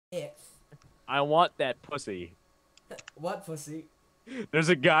If. I want that pussy. What pussy? There's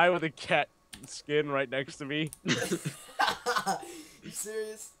a guy with a cat skin right next to me. You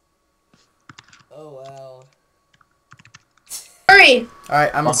serious? Oh wow. Hurry!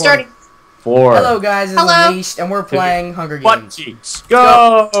 Alright, I'm recording. Starting. 4. Hello guys, this is Hello. Unleashed, and we're playing Hunger Butt Games. cheeks.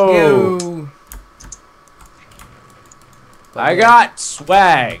 Go! Go. I got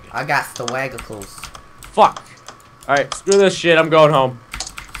swag. I got swaggicles. Fuck. Alright, screw this shit. I'm going home.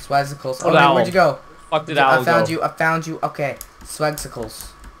 Swagsicles. Oh, Okay, where'd you go? Fuck did Owl I found go? you. I found you. Okay,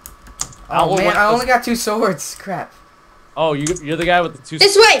 swagsicles. Oh Owl man, went I only got 2 swords. Crap. Oh, you're the guy with the 2.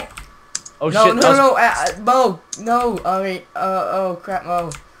 This way! Oh No, shit. no, Mo. No. Alright. Oh crap, Mo.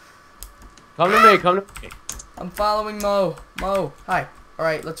 Come to me. Come to me. I'm following Mo. Mo. Hi.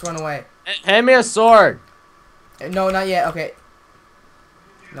 Alright, let's run away. Hand me a sword. No, not yet. Okay.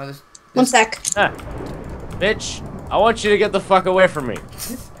 No, this. 1 sec. Bitch, I want you to get the fuck away from me.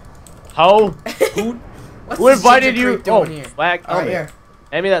 Ho? Who What's who this invited ginger you? creep doing here? Swag. Alright, here.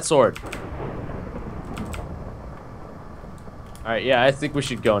 Hand me that sword. Alright, yeah, I think we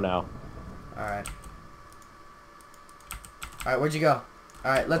should go now. Alright. Alright, where'd you go?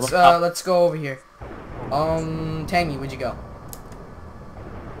 Alright, let's go over here. Tangy, where'd you go?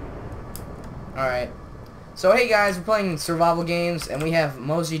 Alright. So hey guys, we're playing survival games, and we have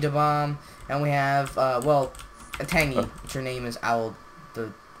Mozie the Bomb, and we have Tangy, which her name is Owl,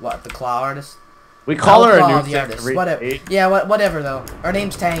 the claw artist. We call her a Claw, new the artist. Whatever. Yeah, whatever though. Her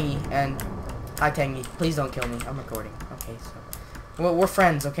name's Tangy, and hi Tangy. Please don't kill me. I'm recording. Okay, so we're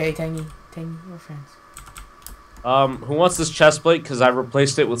friends, okay, Tangy? Tangy, we're friends. Who wants this chest plate? Cause I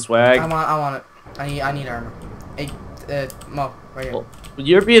replaced it with swag. I want it. I need armor. Hey, Mo, right here. Well,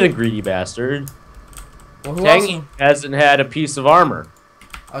 you're being a greedy bastard. Well, who Tangy else? hasn't had a piece of armor.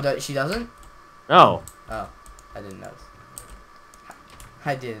 Oh, she doesn't? No. Oh, I didn't notice.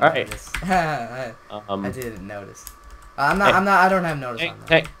 I didn't Alright. notice. I didn't notice. I don't have notice on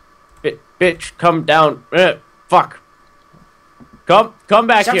that. Bitch, come down. Fuck. Come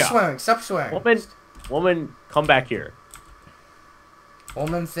back Stop here. swearing. Stop swearing. Woman, come back here.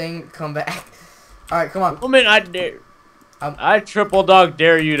 Woman thing, come back. Alright, come on. Woman, I dare. I triple dog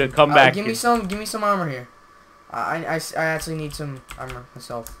dare you to come back give here. Give me some armor here. I actually need some armor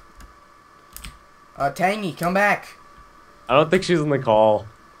myself. Tangy, come back. I don't think she's on the call.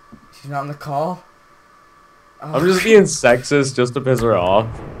 She's not on the call? Oh. I'm just being sexist just to piss her off.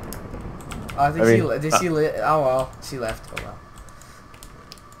 I think oh well, she left. Oh well.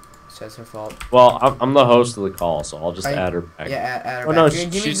 That's her fault. Well, I'm the host of the call, so I'll just add her back. Yeah, add her oh, back. no,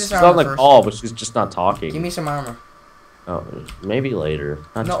 she's on the call, but she's just not talking. Give me some armor. Oh, maybe later.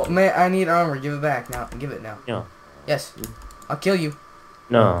 No, man, I need armor. Give it back now. Give it now. Yeah. Yes. I'll kill you.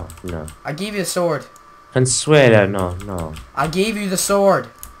 No. I gave you a sword. Consuela, no. I gave you the sword.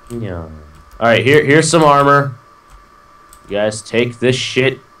 Yeah. Alright, here's some armor. You guys take this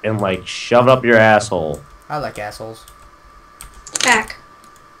shit and, like, shove it up your asshole. I like assholes. Back.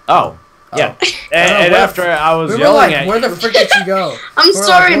 Oh. Yeah. And after I was yelling at you. Where the frick did you go? I'm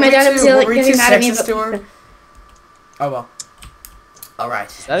sorry, my dad was getting mad at me. Oh well. Alright.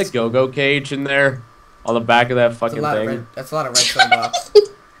 Is that a go-go cage in there? On the back of that fucking thing? That's a lot of redstone blocks.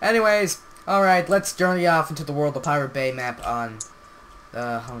 Anyways, alright, let's journey off into the world of Pirate Bay map on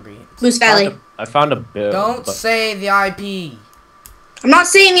Hungry. Moose Valley. I found a bit. Don't say the IP. I'm not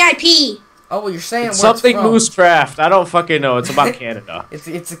saying the IP. Oh, well, you're saying it's something Moosecraft. I don't fucking know. It's about Canada.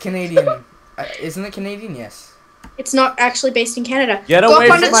 It's a Canadian. Isn't it Canadian? Yes. It's not actually based in Canada. Get away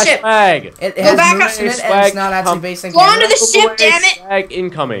from my swag. It has moose in it, and it's not actually based in Canada. Go onto the ship, damn it. Swag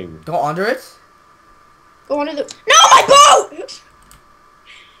incoming. Go under it. Go onto the. No, my boat.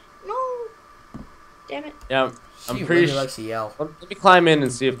 No. Damn it. Yeah, I'm She pretty really likes to yell. Let me climb in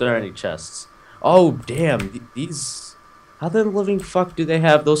and see if there are any chests. Oh damn, these. How the living fuck do they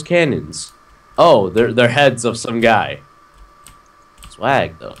have those cannons? Oh, they're heads of some guy.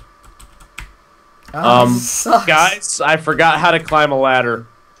 Swag though. Sucks. Guys, I forgot how to climb a ladder.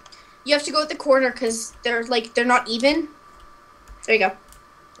 You have to go at the corner because they're not even. There you go.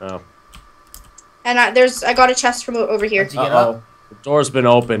 Oh. And I got a chest from over here. The door's been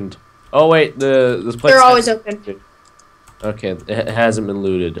opened. Oh wait, this place. They're always open. Okay, it hasn't been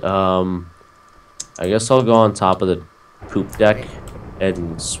looted. I guess I'll go on top of the poop deck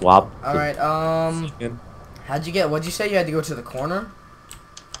and swap. Alright, how'd you get? What'd you say? You had to go to the corner?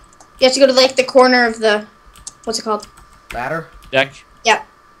 You have to go to like the corner of the, what's it called? Ladder? Deck? Yeah,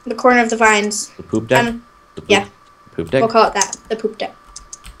 the corner of the vines. The poop deck? Yeah. Poop deck? We'll call it that. The poop deck.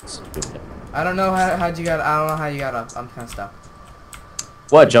 I don't know I don't know how you got up. I'm kind of stuck.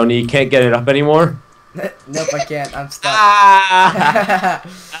 What, Joni? You can't get it up anymore? Nope, I can't. I'm stuck.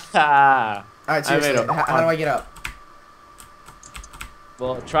 Ah! Alright, seriously, how do I get up?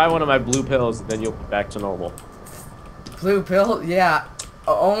 Well, try one of my blue pills, and then you'll be back to normal. Blue pill? Yeah.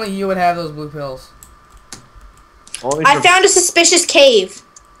 Only you would have those blue pills. Only I found a suspicious cave.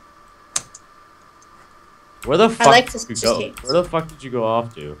 Where the fuck like did you suspicious go? caves. Where the fuck did you go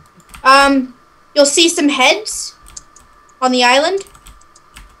off to? You'll see some heads on the island.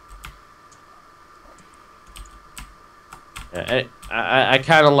 Yeah, I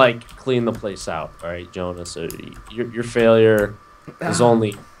kind of like clean the place out, all right, Jonas. So your failure is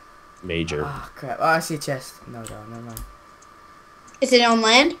only major. Oh crap! Oh, I see a chest. No, never mind. Is it on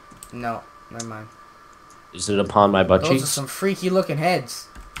land? No, never mind. Is it upon my butt Those are cheeks? some freaky looking heads.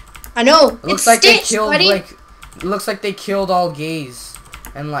 I know. It looks It's like stitched, they killed buddy. It looks like they killed all gays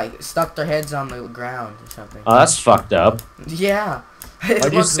and like stuck their heads on the ground or something. Oh, that's fucked up. Yeah.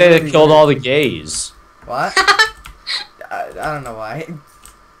 Why'd you say they killed all the gays? What? I don't know why.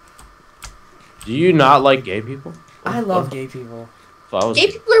 Do you not like gay people? I love gay people. If I was-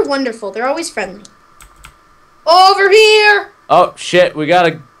 Gay people are wonderful. They're always friendly. Over here. Oh shit, we got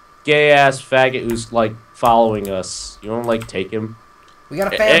a gay ass faggot who's like following us. You wanna like take him? We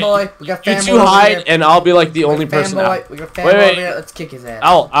got a fanboy. We got a You fanboy two over hide, here. and I'll be like the We got only a person fanboy. out. We got a fanboy Wait, wait. over here. Let's kick his ass.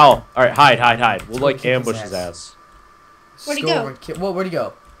 Ow, ow. Alright, hide. We'll like kick his ambush ass. his ass. Where'd he Let's go? over and well, where'd he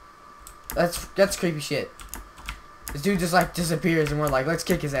go? That's creepy shit. This dude just like disappears and we're like, let's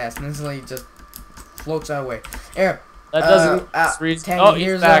kick his ass, and instantly he just floats out away. Air. That doesn't Tangy, oh, he's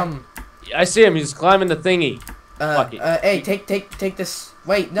here's back. I see him, he's climbing the thingy. Fuck it. Hey, take this.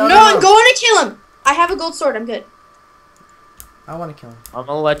 Wait, no. I'm going to kill him. I have a gold sword. I'm good. I want to kill him. I'm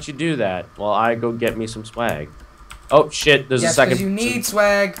gonna let you do that while I go get me some swag. Oh shit, there's a second you need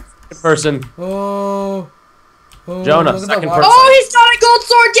swag. person. Oh. Jonah, look at the second water. person. Oh, he's got a gold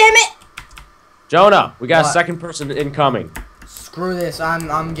sword. Damn it. Jonah, we got What? a second person incoming. Screw this.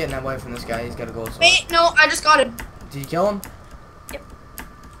 I'm getting away from this guy. He's got a gold sword. Wait, no, I just got him. Did you kill him? Yep.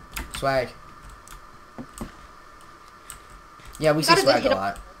 Swag. Yeah, we see Got a good swag hit a up.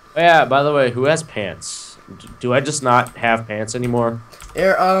 lot. Oh, yeah, by the way, who has pants? Do I just not have pants anymore?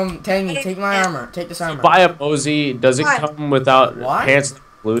 Here, Tangy, take my armor. Take this armor. Buy a Mozie, does it Why? come without Why? pants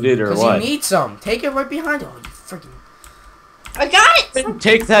included or Because what? you need some. Take it right behind. Oh, you freaking. I got it.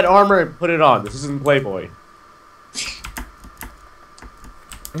 Take that armor and put it on. This isn't Playboy.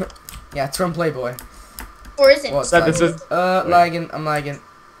 Yeah, it's from Playboy. Or is it? Well, it's Said like- this is lagging. I'm lagging.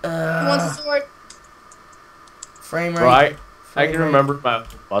 Who wants a sword? Frame rate. right. I frame can rate. remember my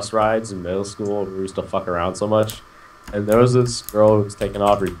bus rides in middle school where we used to fuck around so much. And there was this girl who was taking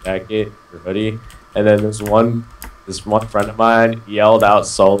off her jacket, her hoodie, and then this one friend of mine yelled out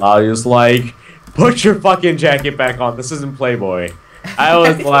so loud, he was like, "Put your fucking jacket back on. This isn't Playboy." I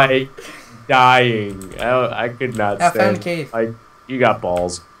was like dying. I could not I stand. found a cave. Like, you got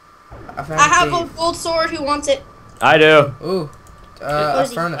balls. I found I have a a cave. gold sword. Who wants it? I do. Ooh. A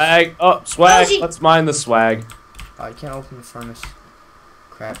Mozie. furnace. Swag. Oh, swag. Mozie. Let's mine the swag. Oh, I can't open the furnace.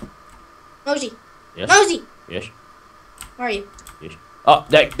 Crap. Mozie. Yes. Mozie. Yes. Where are you? Oh,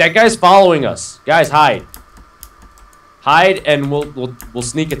 that guy's following us. Guys, hide. Hide, and we'll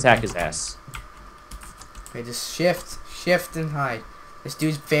sneak attack his ass. Okay, just shift and hide. This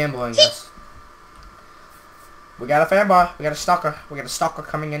dude's fanboying us. We got a fanboy. We got a stalker. We got a stalker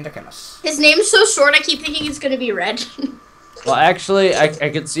coming in to kill us. His name's so short. I keep thinking it's gonna be red. Well, actually, I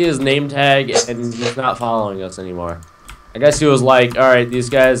could see his name tag, and he's not following us anymore. I guess he was like, all right, these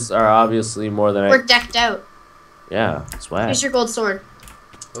guys are obviously more than We're decked out. Yeah, swag. Here's your gold sword.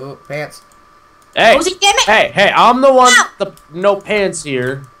 Ooh, pants. Hey, Mozie, damn it! hey, I'm the one Ow! with the no pants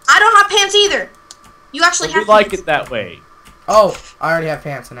here. I don't have pants either. You actually We have like pants. it that way. Oh, I already have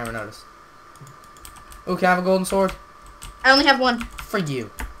pants. I never noticed. Ooh, can I have a golden sword? I only have one. For you.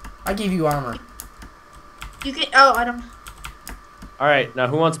 I gave you armor. You can. Oh, I don't. All right, now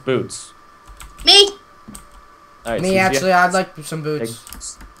who wants boots? Me. All right, Me, since you actually, have- I'd like some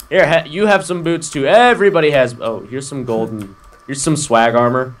boots. Here, you have some boots too. Everybody has. Oh, here's some golden. Here's some swag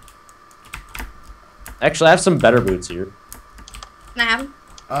armor. Actually, I have some better boots here. Can I have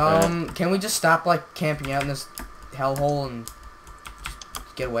them? Can we just stop, like, camping out in this hellhole and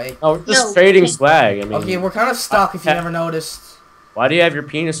just get away? Oh, we're just No, trading we- swag. I mean, Okay, we're kind of stuck if you I- never noticed. why do you have your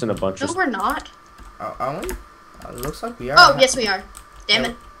penis in a bunch No, of? we're not. Are we? It looks like we are. Oh, yes, we are. Damn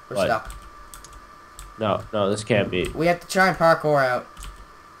it. We're What? stuck. No, this can't be. We have to try and parkour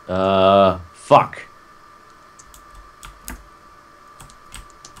out. Fuck.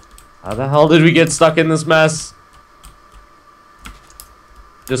 How the hell did we get stuck in this mess?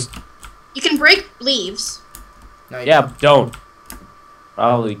 Just, You can break leaves. No, you yeah, don't.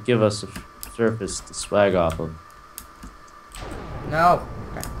 Probably give us a surface to swag off of? No.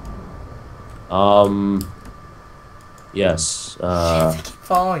 Okay. Yes. Shit, I keep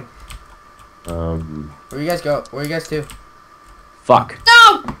falling. Where you guys go? Where you guys to? Fuck.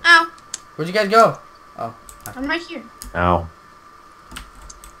 No! Ow! Where'd you guys go? Oh. I'm right here. Ow.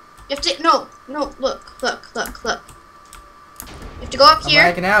 You have to no. Look. You have to go up here. I'm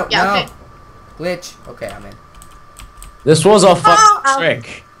lagging out. Yeah. No. Okay. Glitch. Okay, I'm in. This was a fucking ow.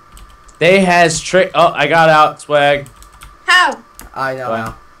 trick. They has trick. Oh, I got out, swag. How? I know Wow.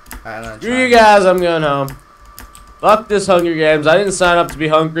 now. Alright, I'm gonna Screw try. you guys, I'm going home. Fuck this Hunger Games. I didn't sign up to be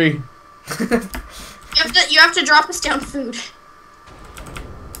hungry. You have to drop us down food.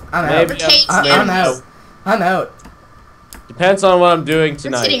 I'm out. Maybe Kate, I'm out. I'm out. Depends on what I'm doing You're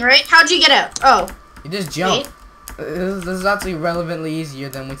tonight. sitting, right? How'd you get out? Oh. You just jump. Kate? This is actually relevantly easier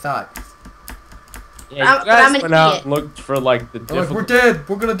than we thought. Yeah, you But guys I'm an went out idiot. and looked for like the We're like, we're difficult. dead.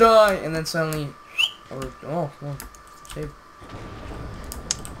 We're gonna die. And then suddenly, save.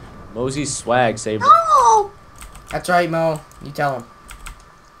 Mosie's swag saved. No! That's right, Mo. You tell him.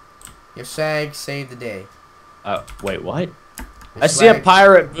 Your sag saved the day. Wait, what? Your I see a swag-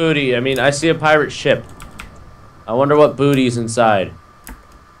 pirate booty. I see a pirate ship. I wonder what booty's inside.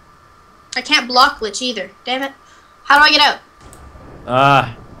 I can't block glitch either. Damn it. How do I get out?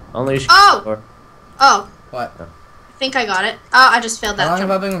 Unleash. Oh! Oh. What? I think I got it. Oh, I just failed How that long have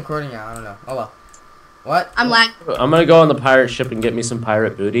jump. I been recording now? I don't know. Oh well. What? I'm lag. I'm gonna go on the pirate ship and get me some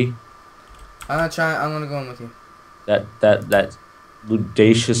pirate booty. I'm gonna try. I'm gonna go in with you. That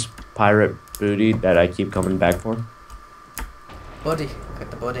ludacious pirate booty that I keep coming back for. Buddy,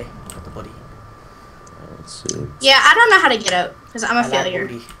 got the buddy. Got the buddy. Let's see. Yeah, I don't know how to get out because I'm a I like failure.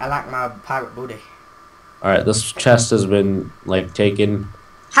 booty. I like my pirate booty. All right, this chest has been like taken.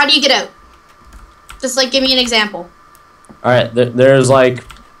 How do you get out? Just like give me an example. All right, there's like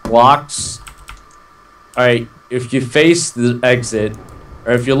blocks. All right, if you face the exit,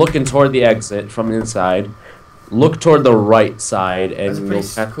 or if you're looking toward the exit from inside, look toward the right side, and That's a you'll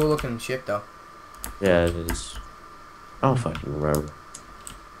pretty cool looking ship, though. yeah, it is. I don't fucking remember.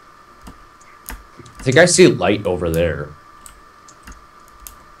 I think I see light over there.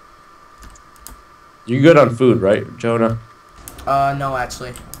 You good on food, right, Jonah? No,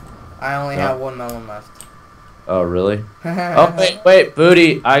 actually. I only No. have one melon left. Oh, really? Oh, wait,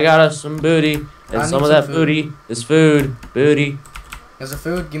 booty. I got us some booty. And I some need of some that food. booty is food. Booty. There's a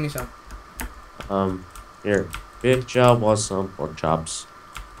food? Give me some. Here. Bitch, I want some pork chops.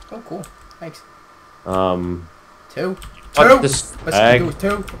 Oh, cool. Thanks. Two. Fuck Two. this Let's swag. do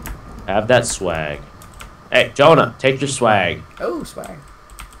two. Have that swag. Hey, Jonah, take your swag. Oh, swag.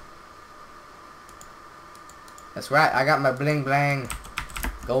 That's right. I got my bling blang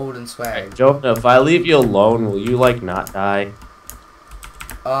golden Hey, swag. Jonah, if I leave you alone, will you, like, not die?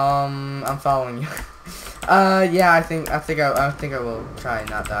 I'm following you. Yeah, I think I will try and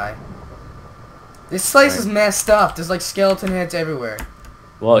not die. This place is messed up. There's like skeleton heads everywhere.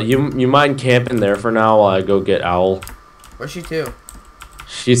 Well, you mind camping there for now while I go get Owl? Where's she to?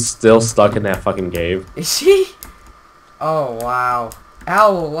 She's still stuck in that fucking cave. Is she? Oh wow.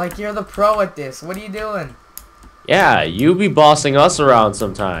 Owl, like you're the pro at this. What are you doing? Yeah, you be bossing us around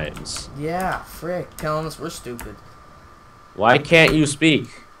sometimes. Yeah, frick, telling us we're stupid. Why can't you speak?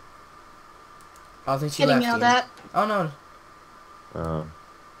 I don't think she Kidding left me all you. that. Oh no. Oh.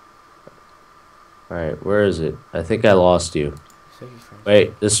 Alright, where is it? I think I lost you.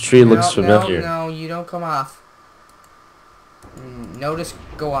 Wait, this tree looks familiar. No, you don't come off. No, just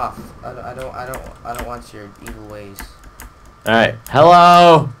go off. I don't want your evil ways. Alright,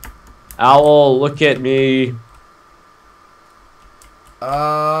 hello! Owl, look at me.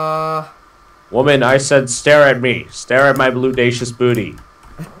 Woman, I said stare at me. Stare at my bludacious booty.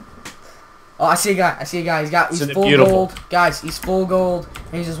 Oh, I see a guy. He's Isn't it full beautiful? gold. Guys, he's full gold.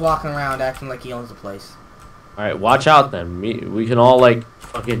 And he's just walking around acting like he owns the place. Alright, watch out then. We can all, like,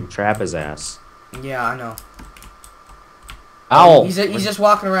 fucking trap his ass. Yeah, I know. Owl! He's just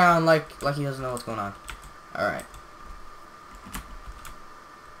walking around like he doesn't know what's going on. Alright.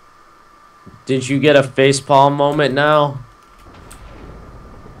 Did you get a facepalm moment now?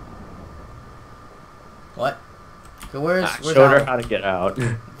 What? Okay, where's Showed her Owl? how to get out.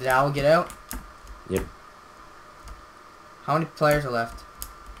 Did Owl get out? Yep. How many players are left?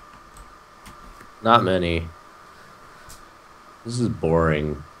 Not many. This is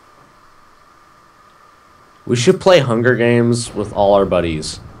boring. We should play Hunger Games with all our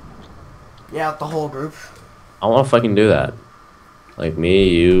buddies. Yeah, the whole group. I want to fucking do that. Like me,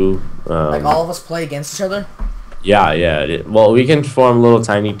 you. Like all of us play against each other? Yeah. Well, we can form little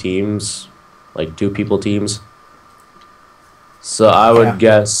tiny teams. Like 2-people teams. So I would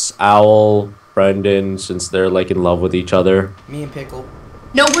guess Owl, Brendan, since they're like in love with each other. Me and Pickle.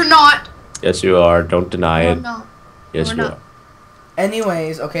 No, we're not. Yes, you are. Don't deny No, it. I'm not. Yes, we're you not. are.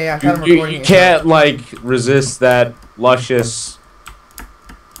 Anyways, okay, I'm kind of You recording it. can't like resist that luscious,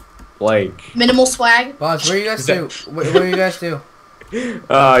 like. Minimal swag. Boss, where you guys do? Where you guys do?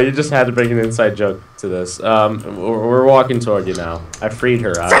 You just had to bring an inside joke to this. We're walking toward you now. I freed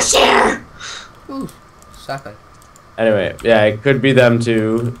her out. Fresh air. Ooh, second. Anyway, yeah, it could be them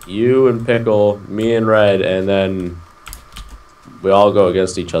two. You and Pickle, me and Red, and then we all go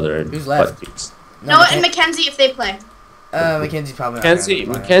against each other. And Who's left? Noah and Mackenzie if they play. Mackenzie's probably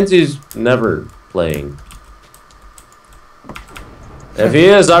not. Mackenzie's never playing. If he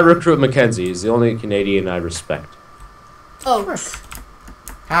is, I recruit Mackenzie. He's the only Canadian I respect. Oh.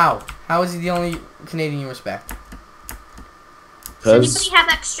 How? How is he the only Canadian you respect? Does anybody have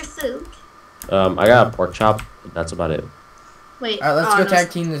extra food? I got a pork chop. But that's about it. Wait. Alright, let's go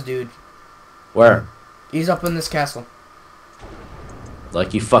tag team this dude. Where? He's up in this castle.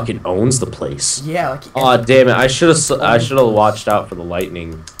 Like he fucking owns the place. Yeah, like. Oh damn it! I should have watched out for the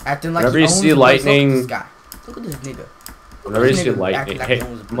lightning. Acting like whenever he you owns see the place. lightning, Look at this nigga. Whenever you see lightning, like hey, he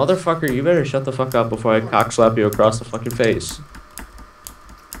owns the place. motherfucker, you better shut the fuck up before I cock slap you across the fucking face.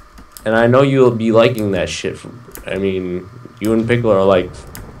 And I know you'll be liking that shit. I mean, you and Pickle are like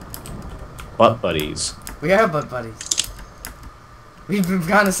butt buddies. We are butt buddies. We've been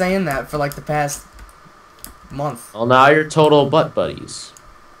kind of saying that for like the past month. Well, now you're total butt buddies.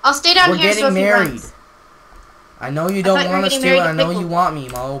 I'll stay down We're here. getting So if married. I know you don't want us to, and I know Pickle. you want me,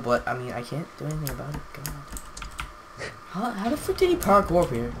 Mo, but I mean, I can't do anything about it. God. How the frick did he parkour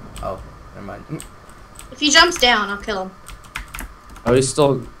up here? Oh, never mind. If he jumps down, I'll kill him. Oh, he's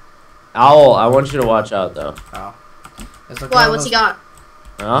still. Owl, I want you to watch out though. Oh. Why? What's he got?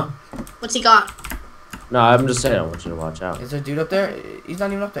 Huh? What's he got? No, I'm just saying I want you to watch out. Is there a dude up there? He's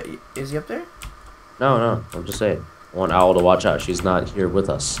not even up there. Is he up there? No, I'm just saying. I want Owl to watch out. She's not here with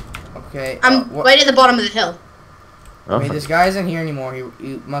us. Okay. I'm right at the bottom of the hill. Okay, this guy isn't here anymore. He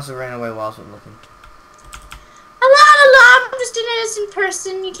must have ran away while I was looking. Hello, I'm just an innocent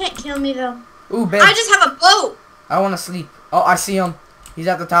person. You can't kill me though. Ooh, bitch. I just have a boat. I want to sleep. Oh, I see him. He's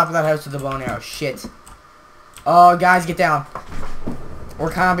at the top of that house with the bow and arrow. Shit. Oh, guys, get down.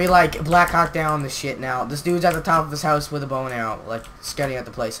 We're kind of be like Black Hawk Down this shit now. This dude's at the top of his house with a bow and arrow, like scouting out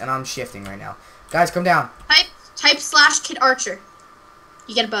the place, and I'm shifting right now. Guys, come down. Type / Kid Archer.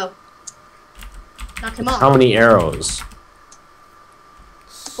 You get a bow. Knock him off. How many arrows?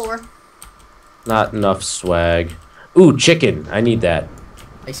 4. Not enough swag. Ooh, chicken. I need that.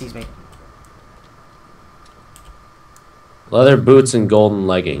 Excuse me. Leather boots and golden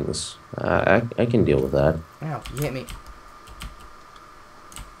leggings. I can deal with that. Ow, you hit me.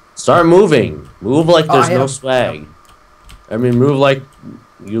 Start moving. Move like Oh, there's I hit no him. swag. I mean, move like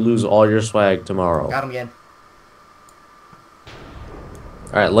you lose all your swag tomorrow. Got him again.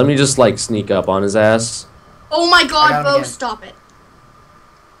 Alright, let me just like sneak up on his ass. Oh my got god, him Bo, again. stop it.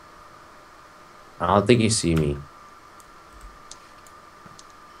 I don't think he see me.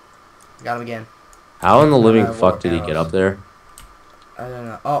 Got him again. How in the living I fuck did he get arrows. up there? I don't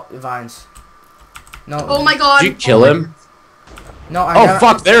know. Oh, vines. No. Oh my god. Did you kill him? No, I Oh got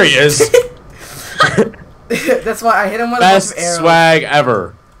fuck, there he is! That's why I hit him with a bunch Best of arrows. swag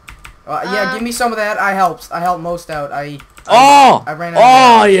ever. Yeah, give me some of that. I helped most out. I ran out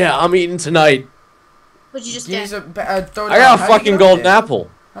Oh yeah, I'm eating tonight. What'd you just Give me get? some, throw it I down. got a How'd you fucking get up golden there?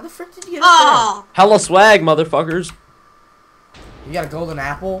 apple. How the frick did you get up Oh. Hella swag, motherfuckers. there? You got a golden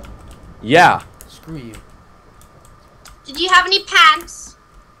apple? Yeah. Screw you. Did you have any pants?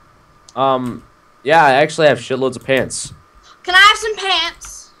 Yeah, I actually have shitloads of pants. Can I have some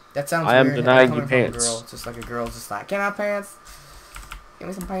pants? That sounds I am weird. denying coming you from a pants. girl. Just like a girl, just like, can I have pants? Give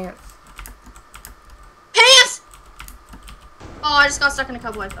me some pants. Pants! Oh, I just got stuck in a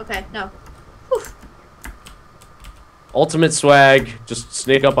cobweb. Okay, no. Whew. Ultimate swag. Just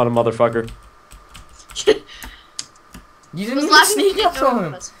sneak up on a motherfucker. You It didn't was even laughing sneak at up no on one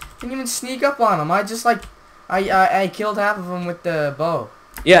him. was. Didn't even sneak up on him. I just like, I killed half of them with the bow.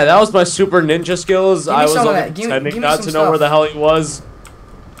 Yeah, that was my super ninja skills. Give me I was some of only that. Give me pretending not some to know where stuff. the hell he was.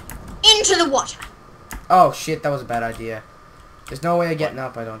 Into the water. Oh shit, that was a bad idea. There's no way of getting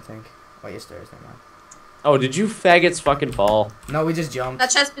up, I don't think. Oh yes, there is. Never mind. Oh, did you faggots fucking fall? No, we just jumped. That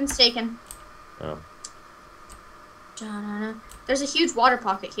chest's been taken. Oh. Da-da-da. There's a huge water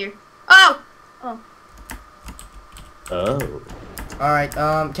pocket here. Oh! Oh. Oh. All right.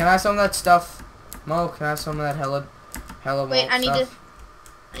 Can I have some of that stuff, Mo? Can I have some of that hella Wait, malt I need stuff?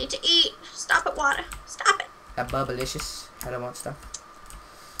 I need to eat. Stop it, water. Stop it. That bubblicious hella malt stuff.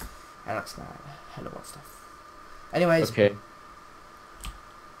 That's not hella malt stuff. Anyways, Okay.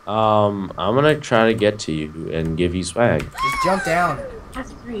 I'm gonna try to get to you and give you swag. Just jump down. I have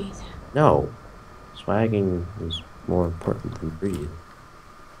to breathe. No, swagging is more important than breathe.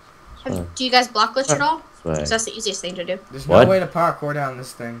 Swag. Do you guys block glitch at all? Swag. 'Cause that's the easiest thing to do. There's What? no way to parkour down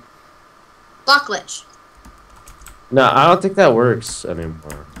this thing. Block glitch. No, I don't think that works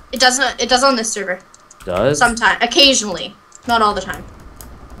anymore. It doesn't. It does on this server. Does? Sometimes, occasionally, not all the time.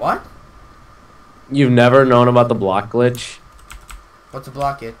 What? You've never known about the block glitch? What's a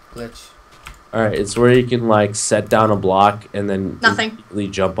block it glitch? Alright, it's where you can like set down a block and then Nothing. immediately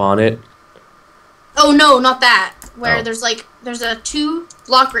jump on it. Oh no, not that. Where Oh. there's a two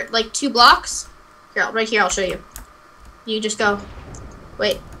blocks. Here, right here, I'll show you. You just go.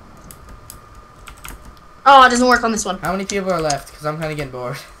 Wait. Oh, it doesn't work on this one. How many people are left? Because I'm kind of getting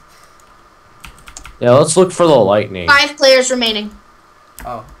bored. Yeah, let's look for the lightning. 5 players remaining.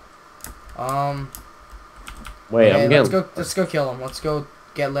 Oh. Wait, okay, I'm getting... let's go kill them. Let's go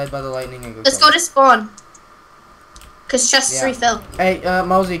get led by the lightning and go. Let's kill go to spawn. Cause chests Yeah. refill. 'em. Hey,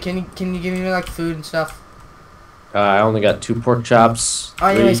 Mozie, can you give me like food and stuff? I only got 2 pork chops. Oh,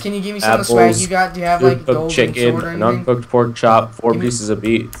 anyways, 3 can you give me some of the swag apples, you got? Do you have 2 like cooked gold and chicken, sword or an anything? uncooked pork chop, 4 Give me- pieces of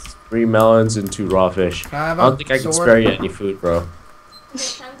meat, 3 melons, and 2 raw fish. Can I have I a don't think I can sword? spare you any food, bro. Time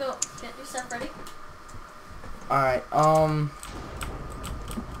to go. Get your stuff ready. Alright, alright,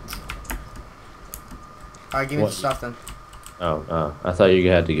 give me What? the stuff then. Oh, I thought you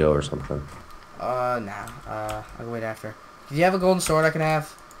had to go or something. Nah. I'll wait after. Do you have a golden sword I can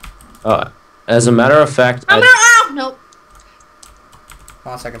have? As a matter of fact, I'm not out. Nope.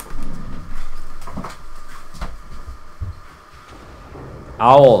 Hold on a second.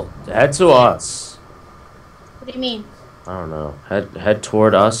 Owl, head to us. What do you mean? I don't know. Head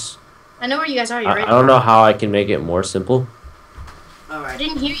toward us. I know where you guys are. You're I right. don't know how I can make it more simple. I Alright.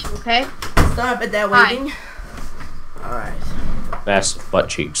 didn't hear you. Okay. Stop it that Hi. waiting. Alright. Massive butt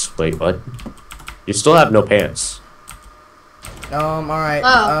cheeks. Wait, what? You still have no pants. Alright.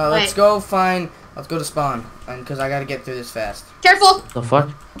 Oh, Let's wait. go to spawn. And cause I gotta get through this fast. Careful. The fuck?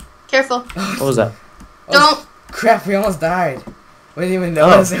 Careful. What was that? Don't. Crap, we almost died. We didn't even Oh.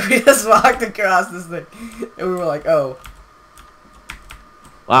 notice it. We just walked across this thing. And we were like, oh.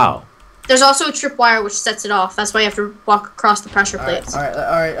 Wow. There's also a tripwire which sets it off. That's why you have to walk across the pressure plates.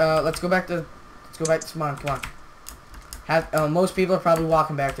 Alright, let's go back to spawn, come on. Most people are probably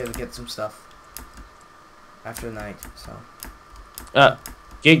walking back there to get some stuff. After the night, so.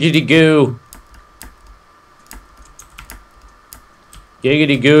 Giggity goo.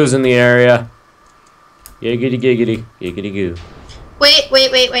 Giggity goo's in the area. Giggity giggity. Giggity goo. Wait.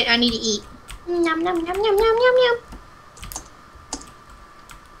 I need to eat. Nom nom nom nom nom nom nom.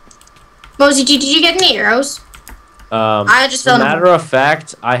 Mozie, did you get any arrows? I just as a fell in a matter of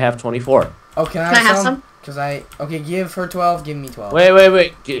fact, I have 24. Oh, can I Can I have some? some? Cause okay, give her 12, give me 12.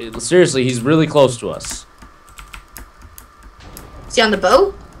 Wait. Seriously, he's really close to us. Is he on the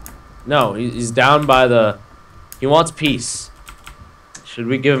boat? No, he's down by the... He wants peace. Should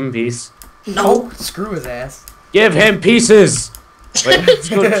we give him peace? No, screw his ass. Give him pieces! Wait, let's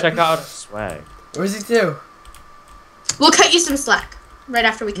go check out his swag. Where's he to? We'll cut you some slack right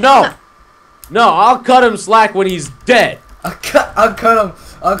after we cut No! him up. No, I'll cut him slack when he's dead. I'll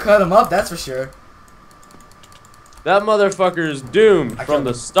cut him up, that's for sure. That motherfucker is doomed I from killed the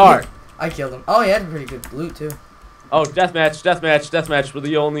him. start. I killed him. Oh, he had pretty good loot too. Oh, deathmatch. We're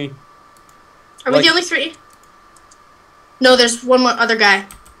the only... Are we Like- the only 3? No, there's one more other guy.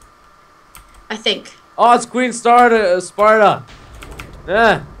 I think. Oh, it's Queen Sparta.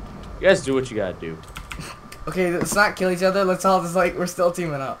 You guys do what you gotta do. Okay, let's not kill each other. Let's all just like we're still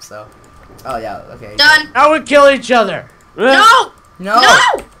teaming up. So. Oh yeah. Okay. Done. Now we kill each other. No! No.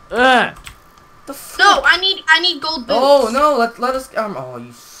 No! The f No! I need gold boots. Oh no! Let us. Oh,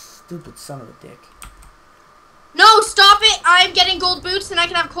 you stupid son of a dick. No! Stop it! I'm getting gold boots, and I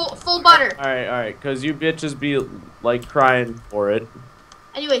can have full butter. Alright, cause you bitches be like crying for it.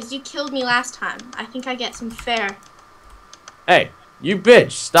 Anyways, you killed me last time. I think I get some fair. Hey, you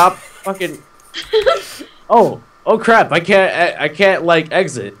bitch, stop fucking... Oh crap, I can't like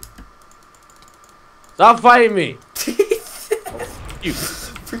exit. Stop fighting me. You,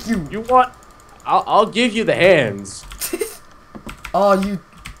 For you. you want... I'll give you the hands. Oh, you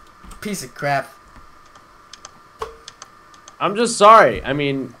piece of crap. I'm just sorry. I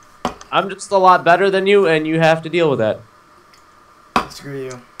mean, I'm just a lot better than you, and you have to deal with that. Screw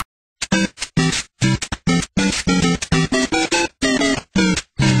you.